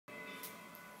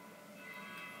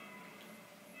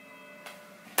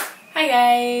Hi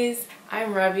guys,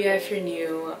 I'm Rabia. If you're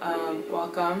new,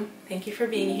 welcome. Thank you for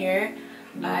being here.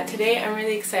 Today I'm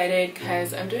really excited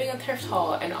because I'm doing a thrift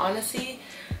haul, and honestly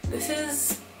this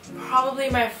is probably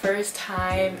my first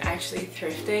time actually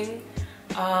thrifting.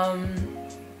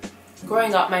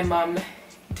 Growing up, my mom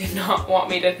did not want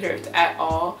me to thrift at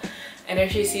all, and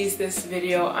if she sees this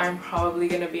video I'm probably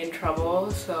gonna be in trouble,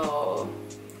 so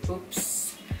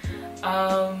oops.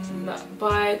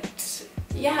 But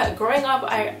yeah, growing up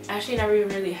I actually never even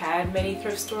really had many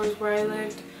thrift stores where I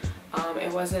lived.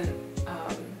 It wasn't,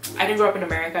 I didn't grow up in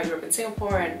America, I grew up in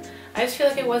Singapore, and I just feel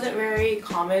like it wasn't very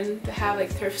common to have like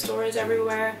thrift stores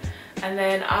everywhere. And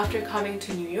then after coming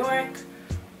to New York,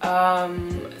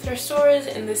 thrift stores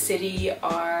in the city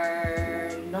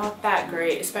are not that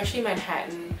great, especially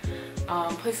Manhattan.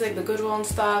 Places like the Goodwill and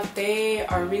stuff, they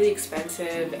are really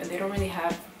expensive and they don't really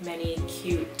have many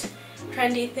cute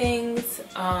trendy things.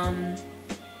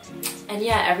 And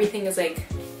yeah, everything is like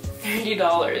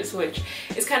 $30, which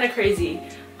is kind of crazy.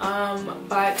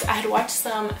 But I had watched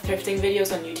some thrifting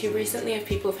videos on YouTube recently of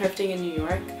people thrifting in New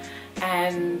York,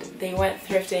 and they went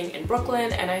thrifting in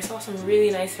Brooklyn, and I saw some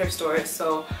really nice thrift stores,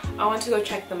 so I want to go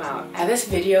check them out. Now this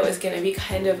video is going to be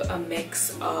kind of a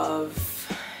mix of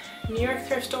New York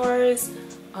thrift stores.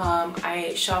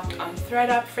 I shopped on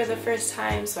ThredUp for the first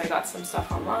time, so I got some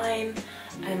stuff online,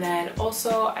 and then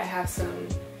also I have some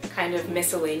kind of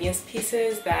miscellaneous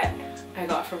pieces that I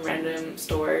got from random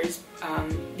stores.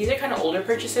 These are kind of older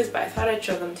purchases, but I thought I'd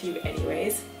show them to you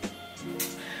anyways.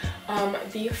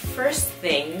 The first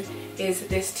thing is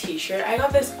this t-shirt. I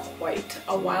got this quite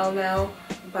a while now,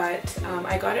 but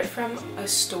I got it from a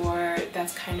store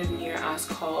that's kind of near us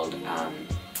called, I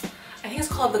think it's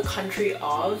called The Country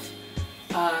Of,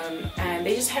 and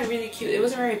they just had really cute, it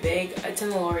wasn't very big, it's in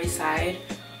the Lower East Side.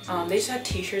 They just had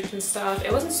t-shirts and stuff.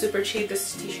 It wasn't super cheap.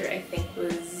 This t-shirt I think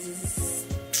was,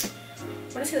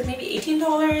 I want to say like maybe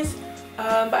 $18.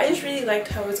 But I just really liked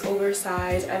how it's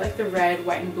oversized. I like the red,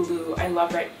 white, and blue. I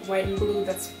love red, white, and blue.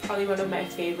 That's probably one of my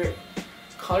favorite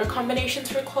color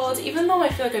combinations for clothes. Even though I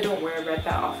feel like I don't wear red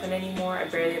that often anymore. I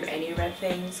barely have any red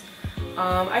things.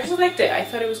 I just liked it. I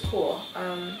thought it was cool.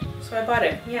 So I bought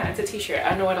it. Yeah, it's a t-shirt.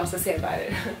 I don't know what else to say about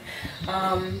it.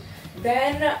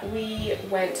 Then we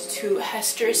went to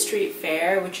Hester Street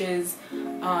Fair, which is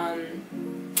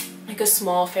like a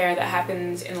small fair that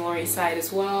happens in the Lower East Side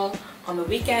as well on the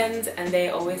weekends, and they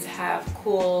always have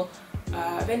cool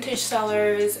vintage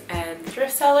sellers and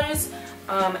thrift sellers.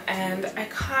 And I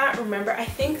can't remember, I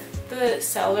think the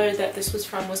seller that this was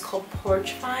from was called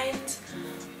Porch Finds,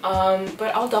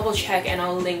 but I'll double check and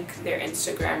I'll link their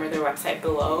Instagram or their website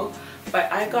below.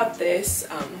 But I got this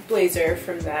blazer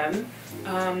from them.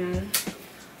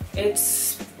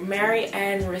 It's Mary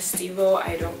Ann Restivo.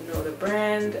 I don't know the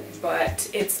brand, but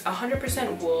it's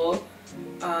 100% wool,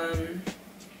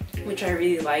 which I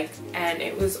really liked, and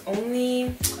it was only,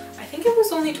 I think it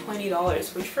was only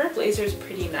 $20, which for a blazer is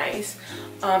pretty nice.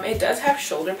 It does have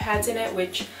shoulder pads in it,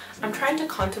 which I'm trying to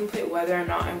contemplate whether or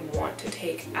not I want to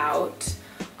take out.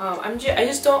 I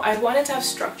just don't, I want it to have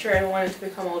structure, I don't want it to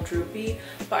become all droopy,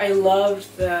 but I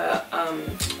loved the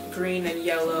green and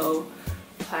yellow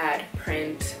plaid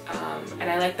print, and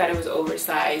I like that it was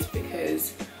oversized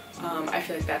because I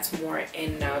feel like that's more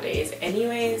in nowadays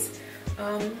anyways.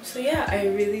 So yeah, I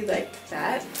really liked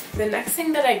that. The next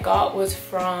thing that I got was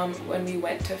from when we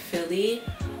went to Philly.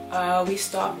 We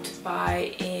stopped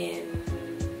by in,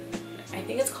 I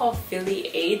think it's called Philly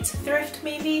AIDS Thrift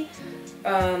maybe.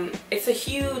 It's a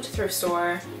huge thrift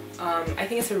store. I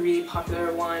think it's a really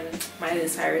popular one. Miley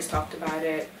Cyrus talked about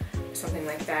it, something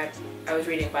like that. I was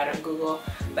reading about it on Google.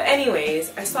 But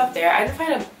anyways, I stopped there. I didn't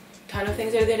find a ton of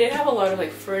things there. They did have a lot of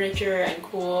like furniture and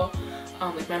cool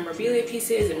like memorabilia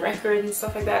pieces and records and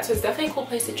stuff like that. So it's definitely a cool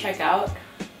place to check out.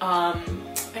 I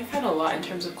didn't find a lot in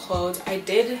terms of clothes. I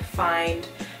did find,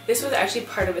 this was actually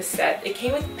part of a set. It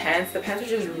came with pants. The pants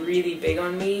were just really big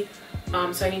on me.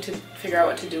 So I need to figure out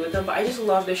what to do with them. But I just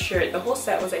love this shirt. The whole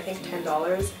set was I think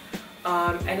 $10.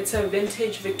 And it's a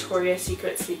vintage Victoria's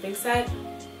Secret sleeping set.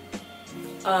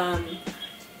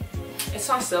 It's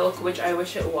not silk, which I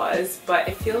wish it was, but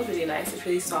it feels really nice. It's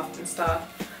really soft and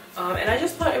stuff. And I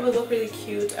just thought it would look really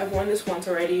cute. I've worn this once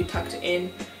already, tucked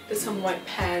in to some white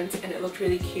pants, and it looked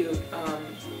really cute.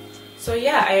 So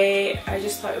yeah, I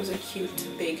just thought it was a cute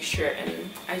big shirt, and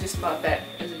I just thought that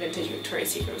as a vintage Victoria's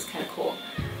Secret was kind of cool.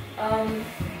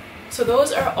 So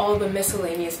those are all the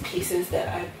miscellaneous pieces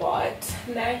that I bought.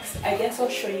 Next, I guess I'll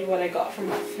show you what I got from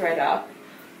ThredUp.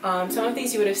 Some of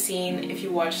these you would have seen if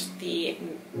you watched the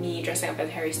me dressing up as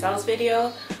Harry Styles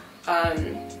video.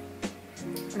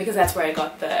 because that's where I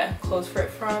got the clothes for it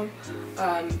from.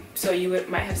 So you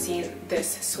might have seen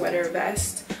this sweater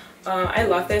vest. I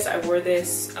love this. I wore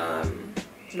this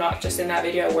not just in that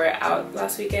video, I wore it out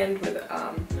last weekend with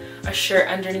a shirt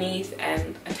underneath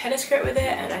and a tennis skirt with it,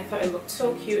 and I thought it looked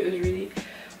so cute. It was a really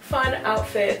fun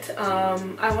outfit.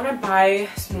 I want to buy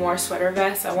some more sweater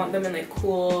vests. I want them in like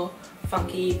cool,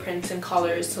 funky prints and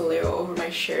colors to layer over my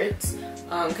shirts,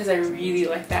 because I really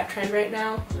like that trend right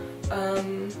now.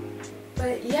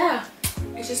 But yeah,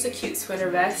 it's just a cute sweater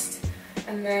vest.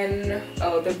 And then,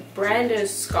 oh, the brand is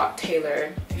Scott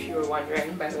Taylor, if you were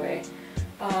wondering, by the way.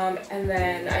 And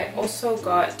then I also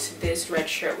got this red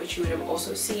shirt, which you would have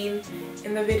also seen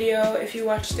in the video if you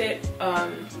watched it.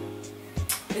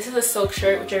 This is a silk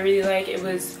shirt, which I really like. It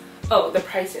was, oh, the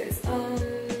prices.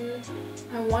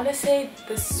 I want to say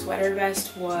the sweater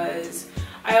vest was,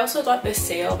 I also got this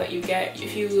sale that you get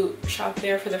if you shop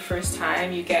there for the first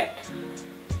time. You get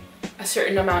a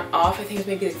certain amount off. I think it's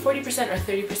maybe like 40% or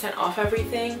 30% off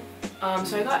everything.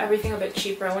 So I got everything a bit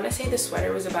cheaper. I want to say the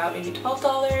sweater was about maybe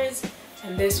 $12,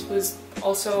 and this was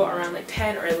also around like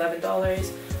 $10 or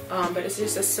 $11. But it's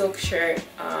just a silk shirt.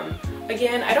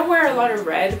 Again, I don't wear a lot of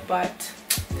red, but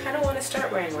kind of want to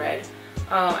start wearing red.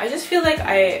 I just feel like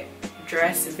I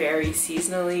dress very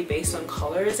seasonally based on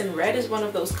colors, and red is one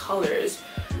of those colors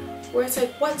where it's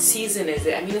like, what season is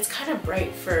it? I mean, it's kind of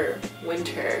bright for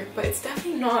winter, but it's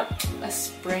definitely not a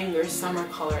spring or summer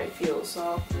color, I feel.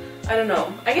 So I don't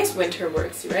know, I guess winter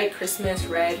works, right? Christmas,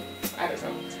 red, I don't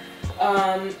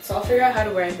know. So I'll figure out how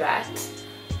to wear that.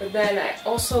 But then I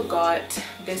also got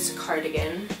this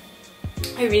cardigan.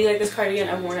 I really like this cardigan.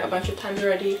 I've worn it a bunch of times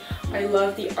already. I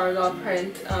love the argyle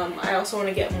print. I also want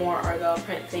to get more argyle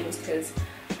print things because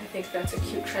I think that's a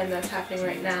cute trend that's happening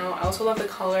right now. I also love the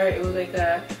color. It was like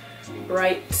a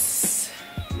bright,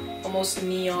 almost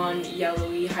neon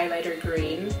yellowy highlighter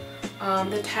green.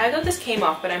 The tag of this came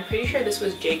off, but I'm pretty sure this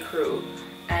was J. Crew,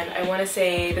 and I want to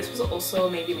say this was also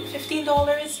maybe like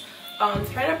 $15.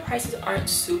 ThredUp prices aren't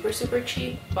super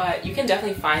cheap, but you can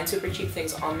definitely find super cheap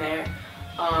things on there.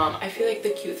 I feel like the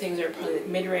cute things are probably like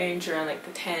mid-range, around like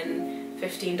the $10,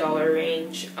 $15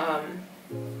 range.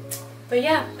 But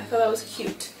yeah, I thought that was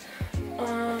cute.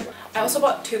 I also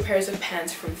bought 2 pairs of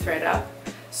pants from ThredUp.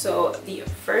 So the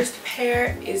first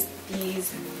pair is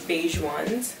these beige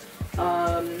ones.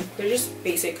 They're just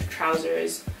basic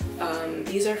trousers.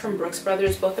 These are from Brooks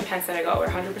Brothers. Both the pants that I got were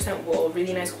 100% wool,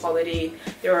 really nice quality.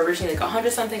 They were originally like $100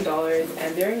 something,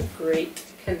 and they're in great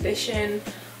condition.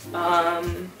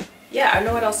 Yeah, I don't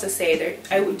know what else to say.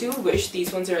 I do wish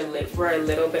these ones were a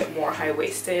little bit more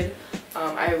high-waisted.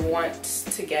 I want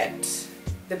to get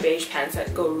the beige pants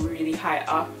that go really high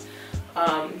up,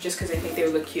 just because I think they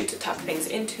would look cute to tuck things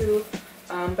into.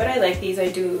 But I like these. I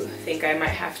do think I might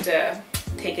have to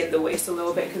take in the waist a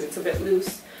little bit because it's a bit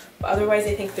loose. But otherwise,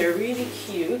 I think they're really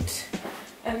cute.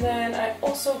 And then I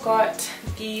also got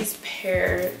these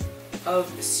pair of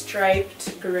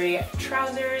striped gray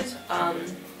trousers.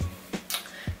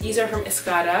 These are from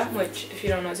Escada, which, if you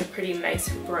don't know, is a pretty nice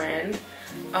brand.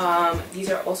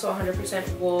 These are also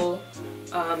 100% wool.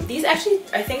 These actually,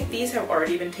 I think these have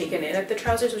already been taken in at the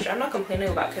trousers, which I'm not complaining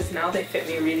about because now they fit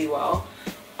me really well.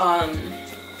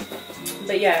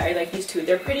 But yeah, I like these too.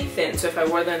 They're pretty thin, so if I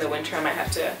wore them in the winter, I might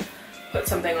have to put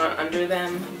something on under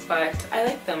them. But I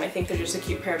like them. I think they're just a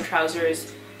cute pair of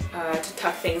trousers to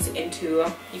tuck things into.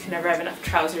 You can never have enough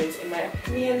trousers, in my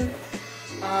opinion.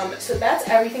 So that's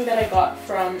everything that I got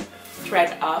from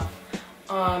ThredUp.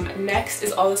 Next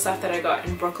is all the stuff that I got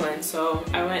in Brooklyn. So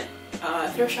I went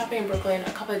thrift shopping in Brooklyn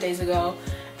a couple of days ago,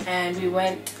 and we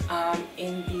went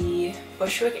in the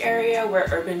Bushwick area where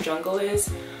Urban Jungle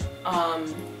is,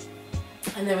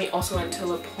 and then we also went to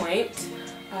La Pointe.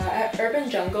 At Urban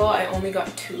Jungle, I only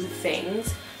got 2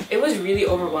 things. It was really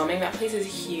overwhelming. That place is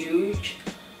huge,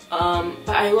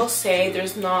 but I will say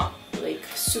there's not like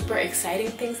super exciting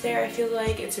things there. I feel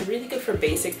like it's really good for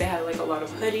basic. They have like a lot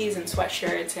of hoodies and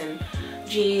sweatshirts and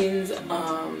jeans,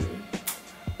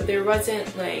 but there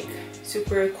wasn't like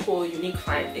super cool unique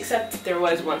finds, except there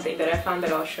was one thing that I found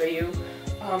that I'll show you.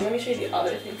 Let me show you the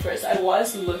other thing first. I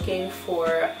was looking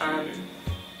for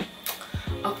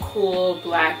a cool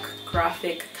black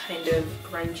graphic kind of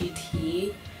grungy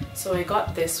tee, so I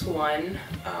got this one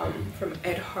from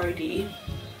Ed Hardy.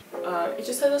 It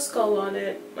just has a skull on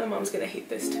it. My mom's gonna hate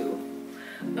this too.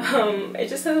 It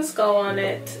just has a skull on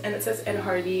it, and it says Ed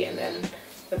Hardy, and then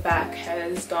the back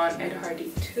has Don Ed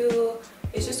Hardy too.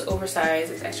 It's just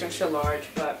oversized. It's extra large,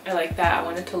 but I like that. I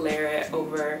wanted to layer it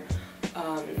over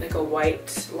like a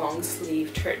white long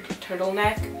sleeve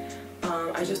turtleneck.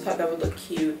 I just thought that would look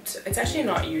cute. It's actually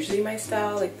not usually my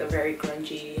style, like the very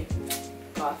grungy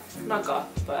goth, not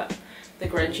goth, but the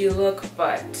grungy look,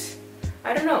 but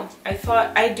I don't know.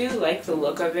 I do like the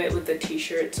look of it with the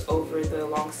t-shirts over the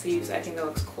long sleeves. I think that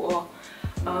looks cool.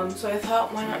 So I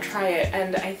thought, why not try it?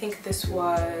 And I think this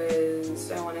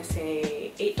was, I want to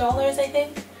say $8, I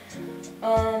think.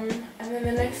 And then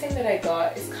the next thing that I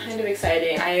got is kind of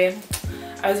exciting. I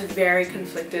was very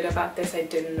conflicted about this. I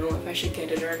didn't know if I should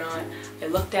get it or not. I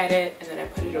looked at it and then I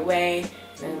put it away,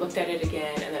 and then I looked at it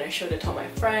again, and then I showed it to all my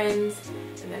friends,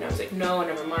 and then I was like, no,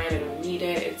 never mind, I don't need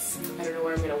it. I don't know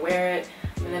where I'm gonna wear it.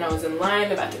 And then I was in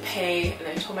line about to pay, and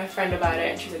I told my friend about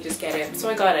it, and she's like, just get it. So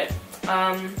I got it.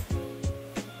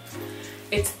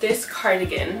 It's this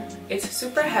cardigan. It's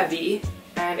super heavy,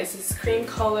 and it's this cream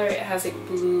color. It has like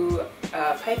blue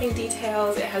piping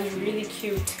details. It has really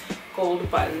cute gold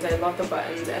buttons. I love the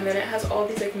buttons. And then it has all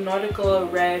these like nautical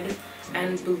red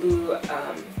and blue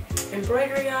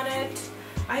embroidery on it.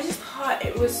 I just thought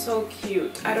it was so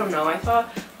cute. I don't know. I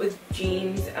thought with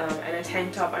jeans and a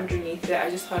tank top underneath it, I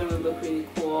just thought it would look really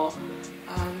cool.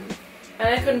 And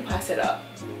I couldn't pass it up.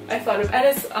 I thought of, and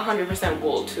it's 100%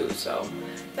 wool too, so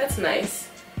that's nice.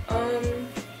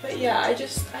 But yeah, I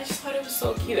just thought it was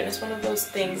so cute, and it's one of those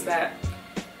things that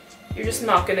you're just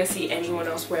not gonna see anyone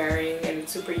else wearing, and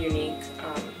it's super unique.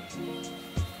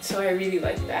 So I really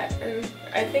like that, and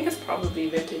I think it's probably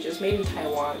vintage. It's made in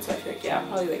Taiwan, so I feel like, yeah,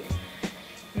 probably like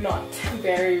not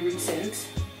very recent.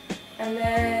 And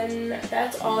then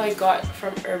that's all I got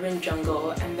from Urban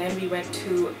Jungle, and then we went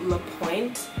to La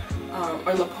Pointe,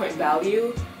 or La Pointe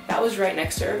Value. That was right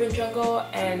next to Urban Jungle,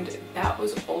 and that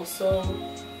was also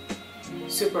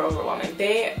super overwhelming.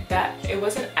 It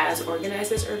wasn't as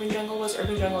organized as Urban Jungle was.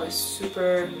 Urban Jungle is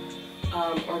super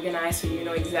organized, so you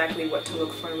know exactly what to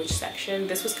look for in which section.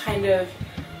 This was kind of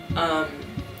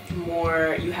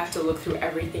more, you have to look through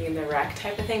everything in the rack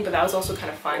type of thing, but that was also kind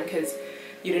of fun because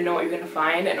you didn't know what you're gonna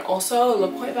find. And also La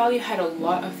Pointe Value had a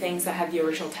lot of things that had the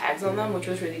original tags on them, which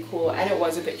was really cool, and it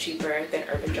was a bit cheaper than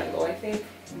Urban Jungle, I think.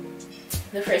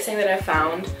 The first thing that I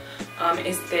found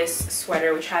is this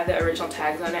sweater, which had the original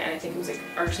tags on it, and I think it was like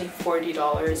originally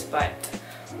 $40, but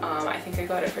I think I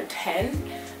got it for 10.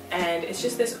 And it's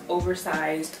just this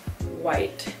oversized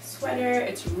white sweater.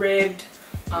 It's ribbed.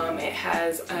 It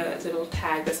has a little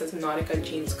tag that says Nautica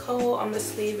Jeans Co. on the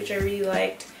sleeve, which I really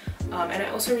liked. And I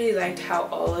also really liked how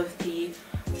all of the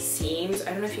seams,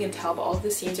 I don't know if you can tell, but all of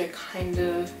the seams are kind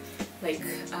of like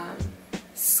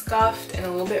scuffed and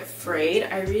a little bit frayed.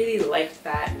 I really liked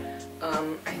that.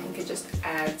 I think it just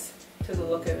adds to the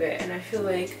look of it, and I feel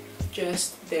like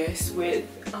just this with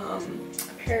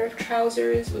a pair of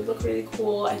trousers would look really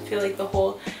cool. I feel like the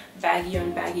whole baggy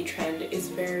on baggy trend is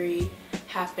very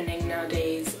happening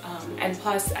nowadays, and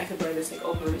plus I could wear this like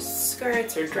over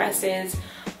skirts or dresses.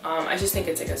 I just think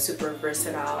it's like a super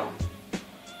versatile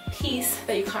piece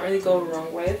that you can't really go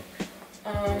wrong with.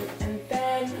 And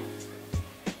then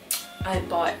I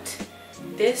bought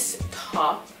this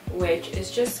top, which is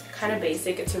just kind of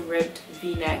basic. It's a ribbed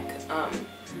v-neck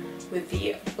with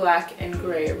the black and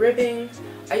gray ribbing.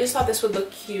 I just thought this would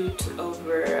look cute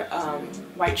over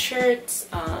white shirts,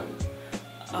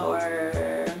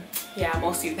 or yeah,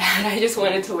 mostly that. I just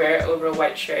wanted to wear it over a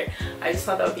white shirt. I just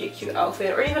thought that would be a cute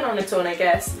outfit, or even on its own, I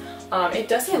guess. It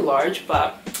does say large,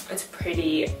 but it's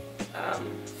pretty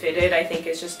fitted. I think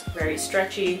it's just very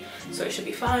stretchy, so it should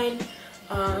be fine.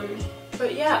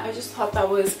 But yeah, I just thought that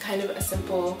was kind of a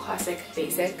simple, classic,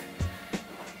 basic.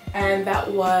 And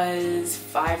that was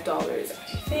 $5,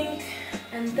 I think.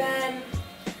 And then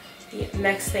the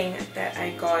next thing that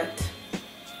I got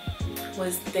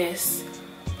was this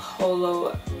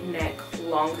polo neck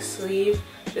long sleeve.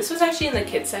 This was actually in the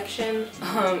kids section.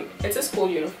 It's a school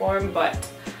uniform, but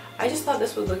I just thought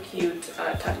this would look cute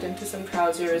tucked into some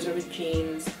trousers or with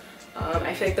jeans.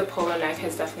 I feel like the polo neck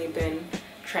has definitely been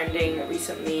trending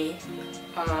recently,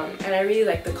 and I really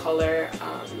like the color.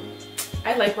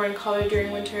 I like wearing color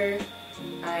during winter.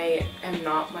 I am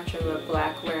not much of a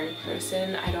black wearing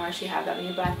person. I don't actually have that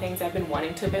many black things. I've been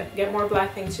wanting to get more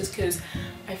black things just because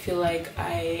I feel like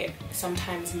I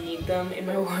sometimes need them in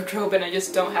my wardrobe and I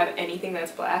just don't have anything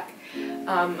that's black.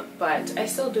 But I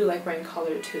still do like wearing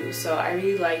color too, so I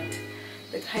really liked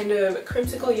the kind of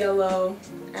creamsicle yellow,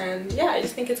 and yeah, I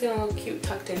just think it's gonna look cute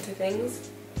tucked into things.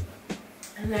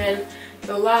 And then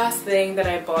the last thing that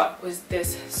I bought was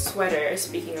this sweater.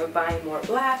 Speaking of buying more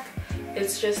black,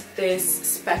 it's just this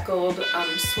speckled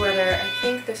sweater. I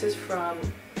think this is from,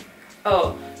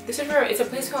 it's a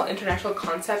place called International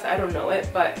Concept. I don't know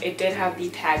it, but it did have the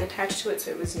tag attached to it,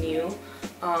 so it was new.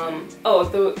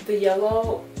 The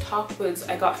yellow top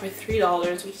I got for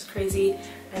 $3, which is crazy.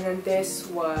 And then this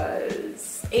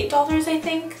was $8, I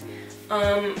think.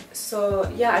 So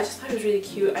yeah, I just thought it was really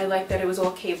cute. I liked that it was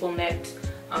all cable knit,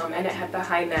 and it had the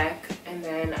high neck, and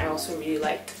then I also really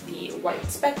liked the white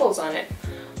speckles on it.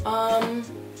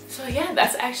 So yeah,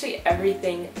 that's actually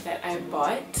everything that I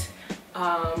bought.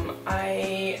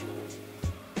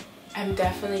 I'm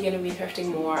definitely gonna be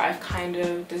thrifting more. I've kind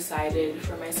of decided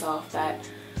for myself that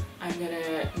I'm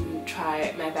gonna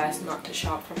try my best not to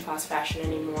shop from fast fashion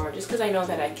anymore, just because I know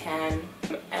that I can.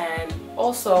 And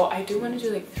also, I do want to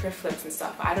do like thrift flips and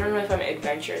stuff. I don't know if I'm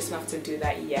adventurous enough to do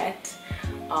that yet.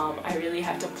 I really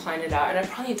have to plan it out, and I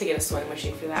probably need to get a sewing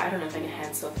machine for that. I don't know if I can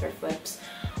hand sew thrift flips.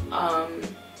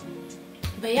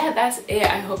 But yeah, that's it.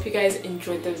 I hope you guys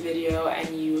enjoyed the video and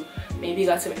you maybe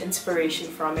got some inspiration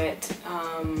from it.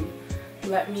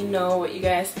 Let me know what you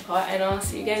guys thought, and I'll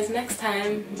see you guys next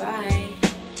time. Bye!